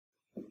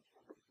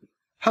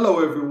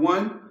Hello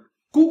everyone.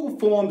 Google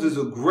Forms is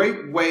a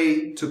great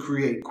way to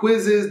create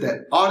quizzes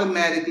that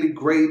automatically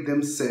grade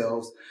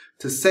themselves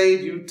to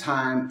save you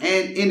time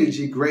and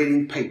energy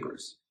grading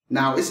papers.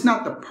 Now, it's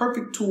not the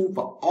perfect tool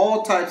for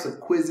all types of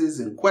quizzes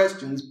and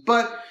questions,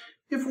 but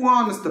if we're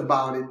honest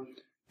about it,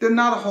 there are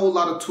not a whole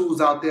lot of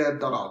tools out there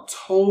that are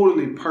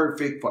totally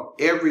perfect for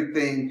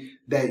everything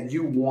that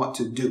you want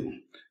to do.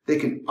 They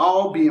can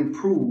all be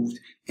improved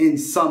in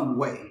some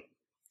way.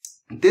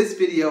 This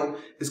video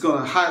is going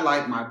to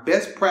highlight my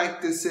best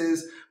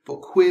practices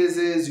for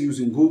quizzes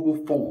using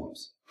Google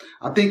Forms.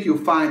 I think you'll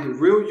find it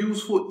real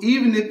useful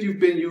even if you've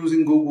been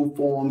using Google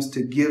Forms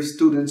to give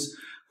students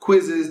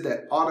quizzes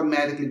that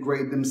automatically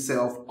grade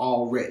themselves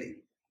already.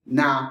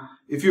 Now,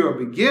 if you're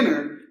a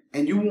beginner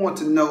and you want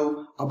to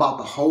know about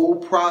the whole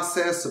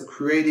process of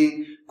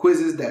creating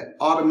quizzes that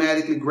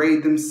automatically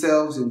grade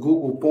themselves in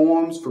Google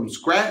Forms from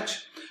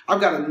scratch,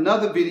 I've got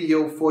another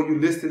video for you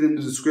listed in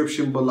the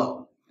description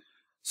below.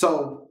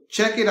 So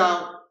check it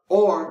out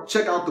or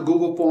check out the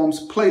Google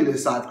Forms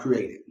playlist I've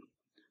created.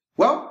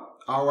 Well,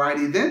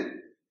 alrighty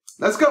then,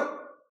 let's go.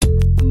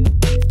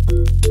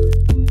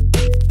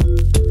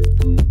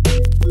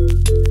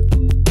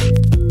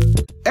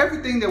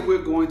 Everything that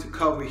we're going to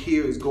cover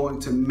here is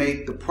going to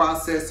make the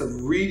process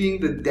of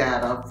reading the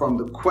data from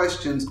the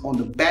questions on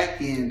the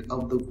back end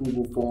of the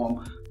Google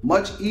Form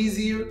much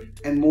easier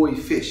and more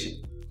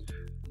efficient.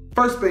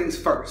 First things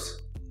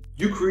first,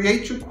 you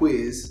create your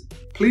quiz.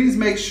 Please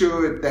make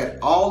sure that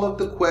all of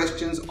the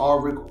questions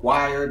are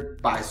required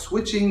by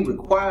switching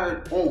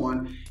required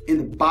on in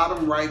the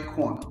bottom right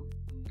corner.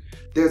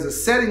 There's a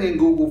setting in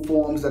Google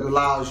Forms that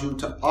allows you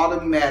to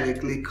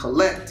automatically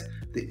collect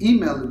the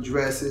email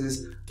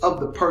addresses of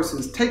the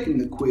persons taking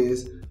the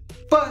quiz,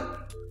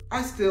 but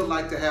I still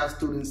like to have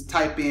students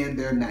type in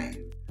their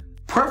name,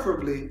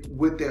 preferably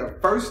with their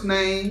first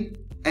name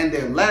and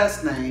their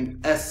last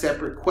name as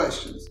separate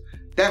questions.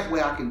 That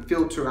way I can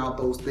filter out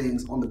those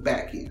things on the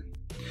back end.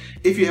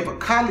 If you have a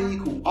colleague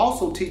who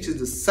also teaches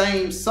the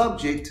same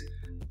subject,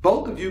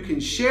 both of you can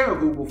share a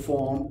Google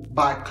Form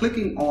by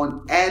clicking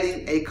on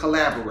adding a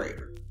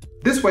collaborator.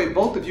 This way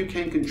both of you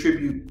can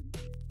contribute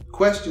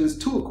questions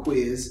to a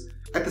quiz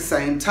at the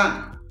same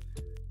time.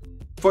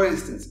 For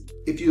instance,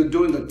 if you're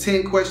doing a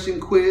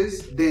 10-question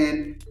quiz,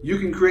 then you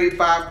can create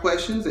 5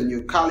 questions and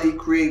your colleague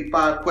create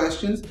 5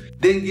 questions,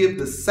 then give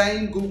the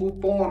same Google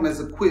Form as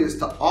a quiz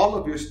to all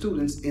of your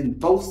students in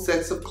both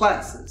sets of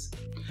classes.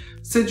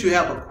 Since you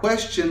have a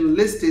question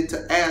listed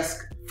to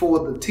ask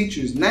for the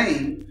teacher's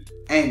name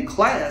and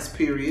class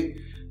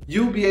period,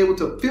 you'll be able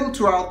to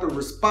filter out the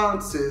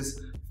responses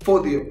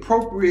for the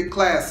appropriate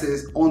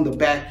classes on the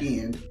back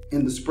end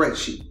in the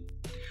spreadsheet.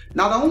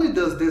 Not only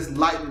does this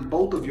lighten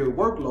both of your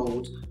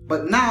workloads,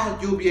 but now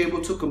you'll be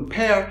able to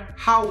compare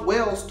how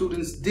well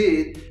students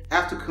did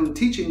after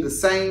teaching the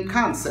same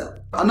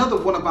concept. Another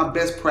one of my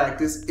best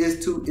practice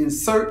is to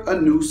insert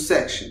a new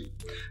section.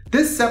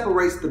 This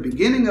separates the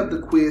beginning of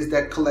the quiz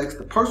that collects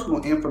the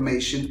personal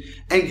information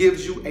and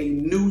gives you a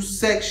new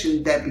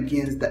section that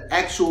begins the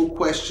actual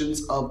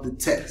questions of the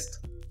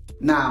test.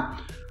 Now,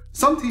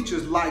 some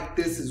teachers like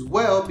this as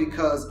well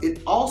because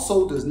it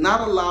also does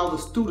not allow the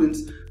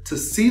students to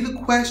see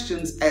the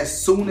questions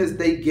as soon as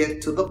they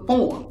get to the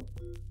form.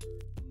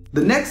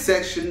 The next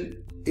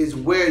section is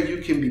where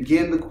you can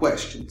begin the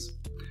questions.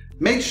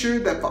 Make sure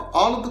that for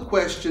all of the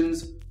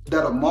questions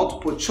that are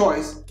multiple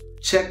choice,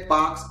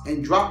 checkbox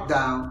and drop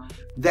down,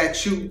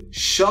 that you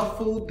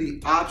shuffle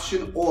the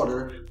option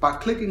order by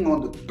clicking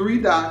on the 3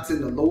 dots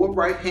in the lower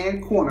right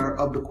hand corner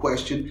of the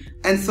question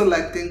and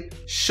selecting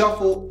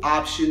Shuffle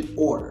Option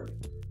Order.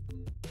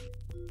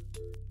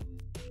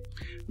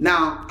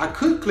 Now, I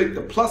could click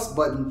the plus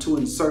button to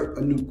insert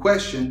a new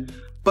question,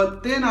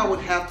 but then I would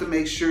have to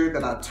make sure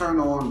that I turn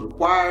on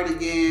Required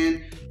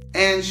again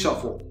and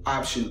Shuffle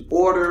Option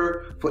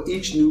Order for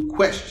each new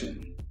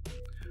question.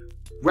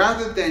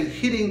 Rather than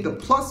hitting the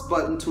plus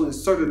button to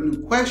insert a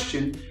new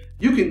question,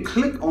 you can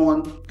click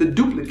on the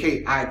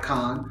duplicate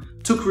icon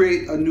to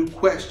create a new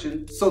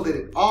question so that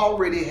it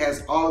already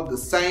has all of the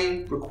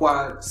same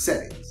required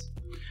settings.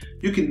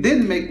 You can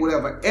then make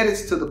whatever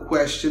edits to the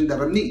question that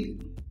are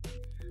needed.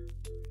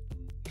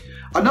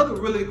 Another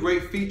really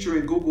great feature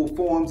in Google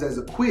Forms as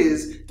a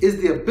quiz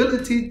is the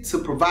ability to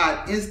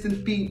provide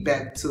instant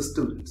feedback to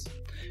students.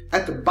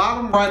 At the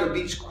bottom right of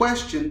each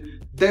question,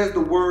 there's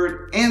the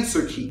word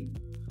Answer Key.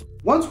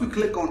 Once we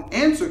click on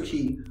Answer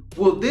Key,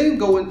 we'll then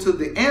go into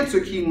the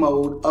Answer Key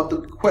mode of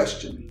the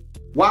question.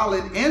 While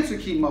in Answer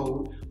Key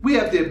mode, we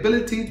have the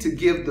ability to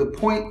give the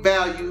point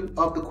value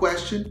of the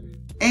question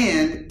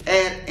and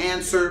add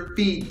answer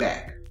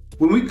feedback.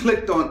 When we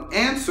clicked on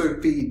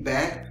Answer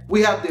Feedback,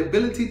 we have the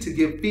ability to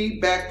give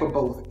feedback for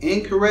both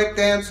incorrect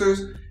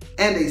answers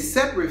and a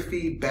separate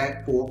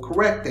feedback for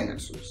correct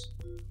answers.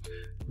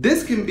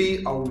 This can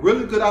be a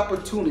really good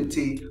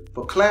opportunity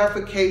for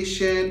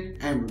clarification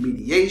and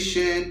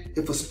remediation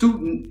if a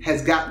student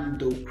has gotten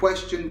the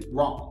question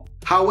wrong.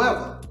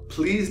 However,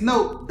 please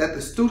note that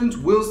the students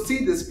will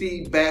see this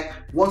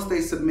feedback once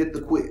they submit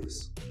the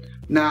quiz.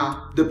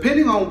 Now,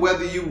 depending on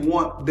whether you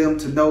want them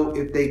to know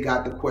if they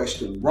got the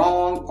question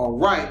wrong or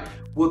right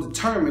will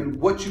determine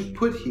what you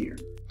put here.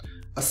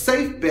 A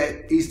safe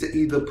bet is to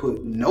either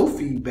put no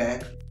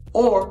feedback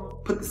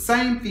or put the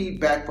same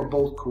feedback for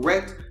both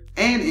correct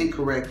and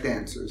incorrect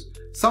answers.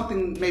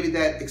 Something maybe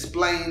that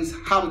explains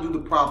how to do the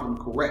problem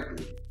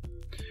correctly.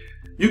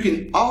 You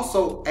can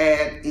also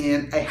add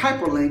in a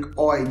hyperlink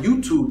or a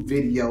YouTube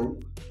video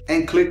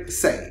and click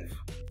Save.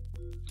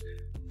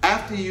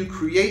 After you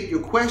create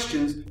your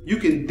questions, you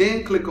can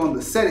then click on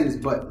the Settings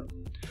button.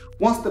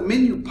 Once the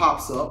menu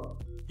pops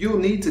up, you'll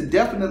need to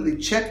definitely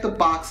check the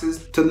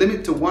boxes to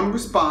limit to one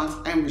response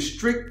and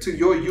restrict to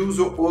your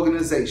user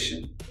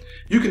organization.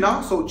 You can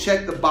also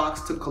check the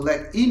box to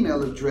collect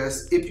email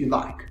address if you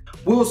like.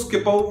 We'll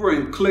skip over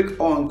and click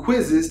on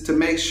Quizzes to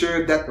make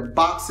sure that the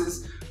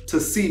boxes to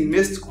see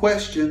missed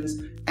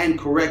questions and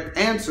correct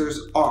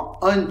answers are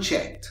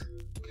unchecked.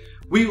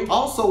 We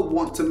also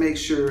want to make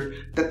sure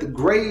that the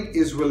grade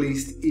is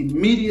released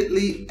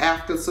immediately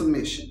after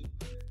submission.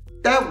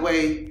 That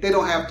way, they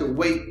don't have to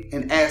wait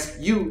and ask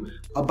you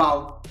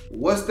about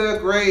what's their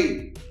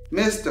grade?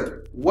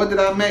 Mister, what did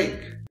I make?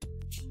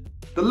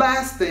 The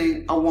last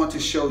thing I want to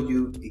show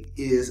you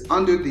is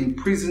under the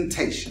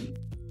presentation.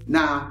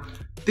 Now,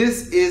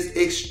 this is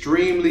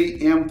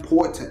extremely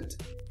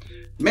important.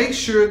 Make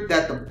sure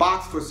that the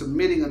box for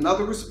submitting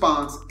another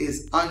response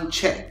is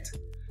unchecked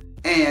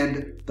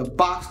and the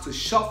box to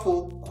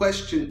shuffle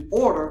question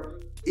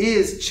order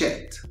is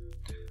checked.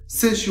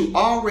 Since you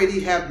already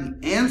have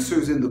the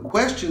answers in the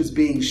questions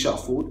being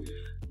shuffled,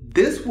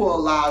 this will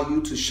allow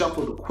you to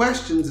shuffle the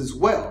questions as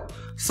well,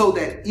 so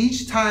that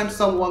each time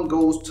someone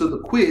goes to the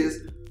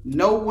quiz,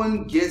 no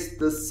one gets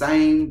the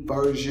same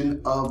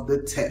version of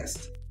the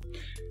test.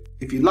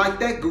 If you like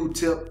that good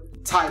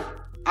tip, type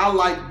 "I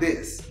like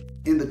this"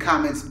 in the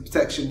comments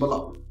section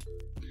below.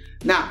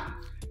 Now,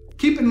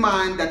 keep in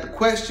mind that the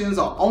questions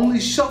are only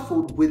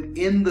shuffled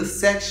within the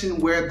section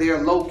where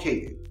they're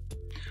located.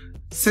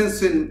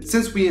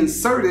 Since we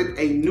inserted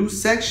a new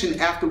section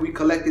after we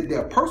collected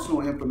their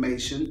personal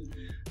information,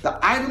 the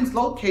items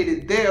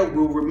located there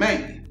will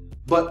remain,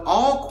 but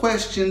all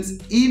questions,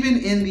 even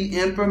in the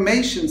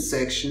information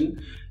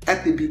section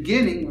at the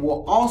beginning,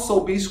 will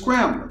also be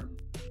scrambled.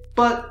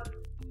 But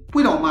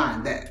we don't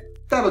mind that.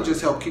 That'll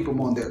just help keep them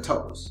on their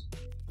toes.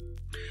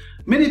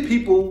 Many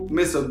people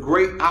miss a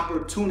great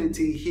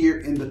opportunity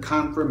here in the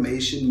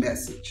confirmation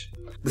message.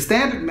 The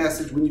standard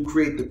message when you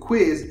create the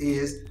quiz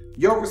is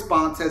your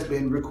response has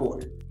been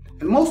recorded.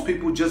 And most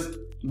people just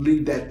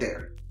leave that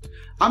there.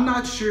 I'm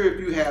not sure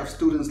if you have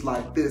students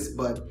like this,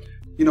 but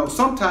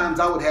sometimes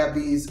I would have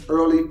these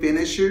early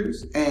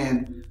finishers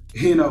and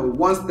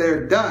once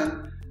they're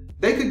done,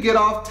 they could get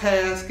off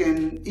task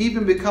and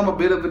even become a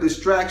bit of a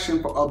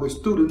distraction for other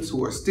students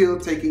who are still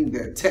taking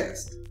their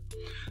test.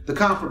 The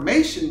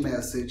confirmation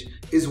message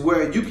is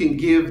where you can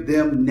give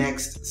them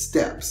next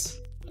steps.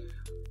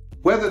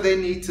 Whether they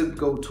need to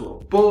go to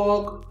a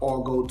book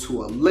or go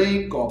to a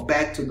link or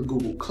back to the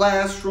Google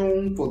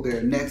Classroom for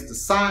their next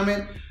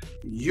assignment,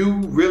 you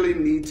really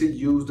need to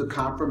use the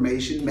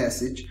confirmation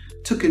message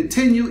to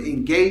continue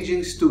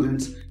engaging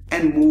students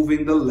and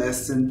moving the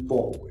lesson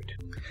forward.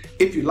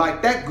 If you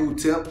like that good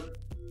tip,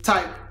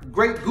 type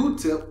 "great good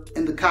tip"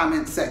 in the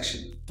comment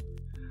section.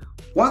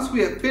 Once we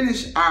have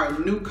finished our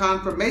new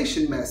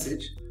confirmation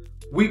message,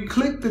 we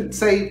click the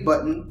Save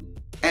button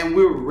and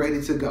we're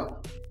ready to go.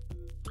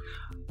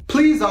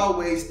 Please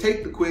always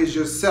take the quiz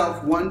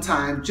yourself one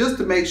time just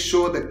to make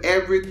sure that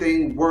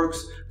everything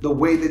works the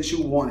way that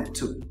you want it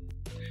to.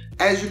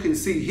 As you can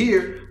see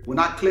here, when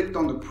I clicked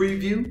on the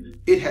preview,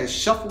 it has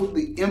shuffled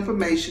the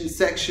information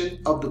section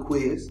of the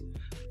quiz.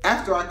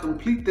 After I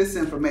complete this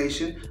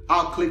information,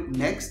 I'll click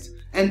Next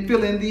and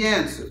fill in the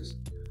answers.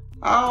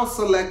 I'll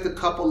select a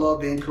couple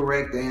of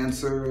incorrect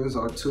answers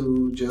or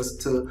two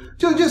just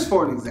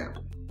for an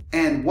example.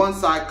 And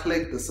once I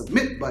click the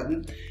Submit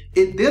button,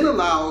 it then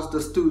allows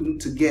the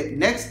student to get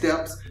next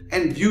steps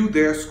and view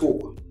their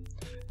score.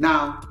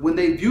 Now, when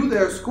they view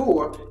their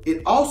score,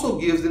 it also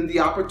gives them the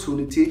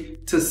opportunity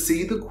to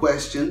see the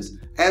questions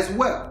as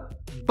well.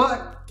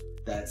 But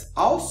that's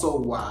also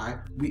why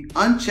we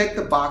uncheck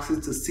the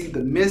boxes to see the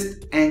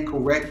missed and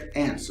correct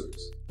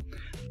answers.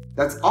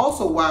 That's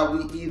also why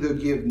we either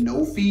give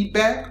no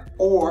feedback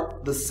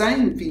or the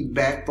same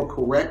feedback for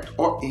correct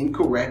or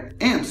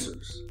incorrect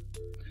answers.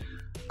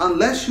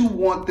 Unless you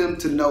want them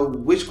to know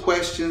which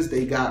questions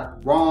they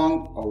got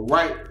wrong or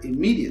right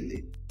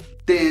immediately,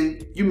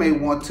 then you may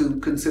want to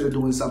consider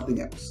doing something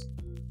else.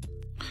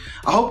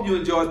 I hope you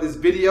enjoyed this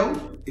video.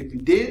 If you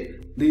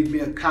did, leave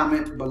me a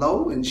comment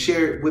below and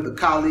share it with a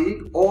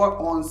colleague or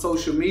on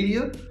social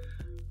media.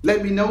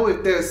 Let me know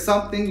if there's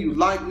something you'd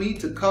like me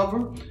to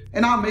cover,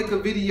 and I'll make a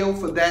video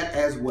for that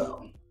as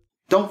well.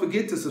 Don't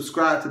forget to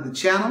subscribe to the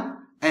channel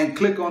and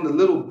click on the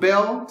little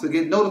bell to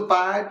get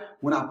notified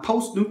when I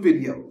post new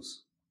videos.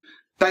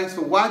 Thanks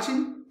for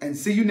watching, and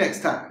see you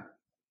next time.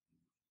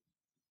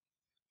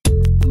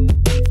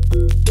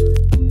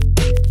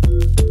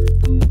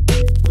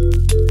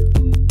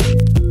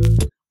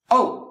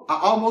 Oh, I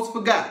almost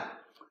forgot.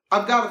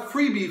 I've got a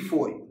freebie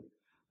for you.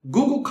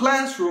 Google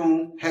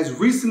Classroom has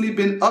recently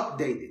been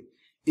updated.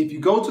 If you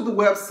go to the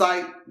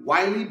website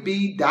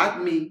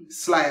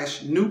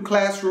wileybee.me/new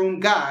classroom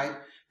guide,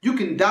 you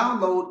can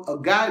download a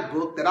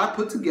guidebook that I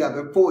put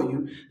together for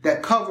you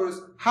that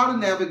covers how to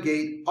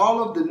navigate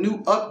all of the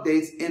new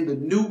updates in the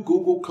new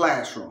Google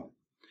Classroom.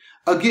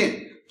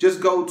 Again,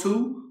 just go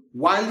to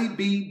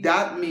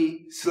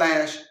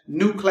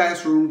wileybee.me/new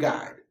classroom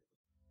guide.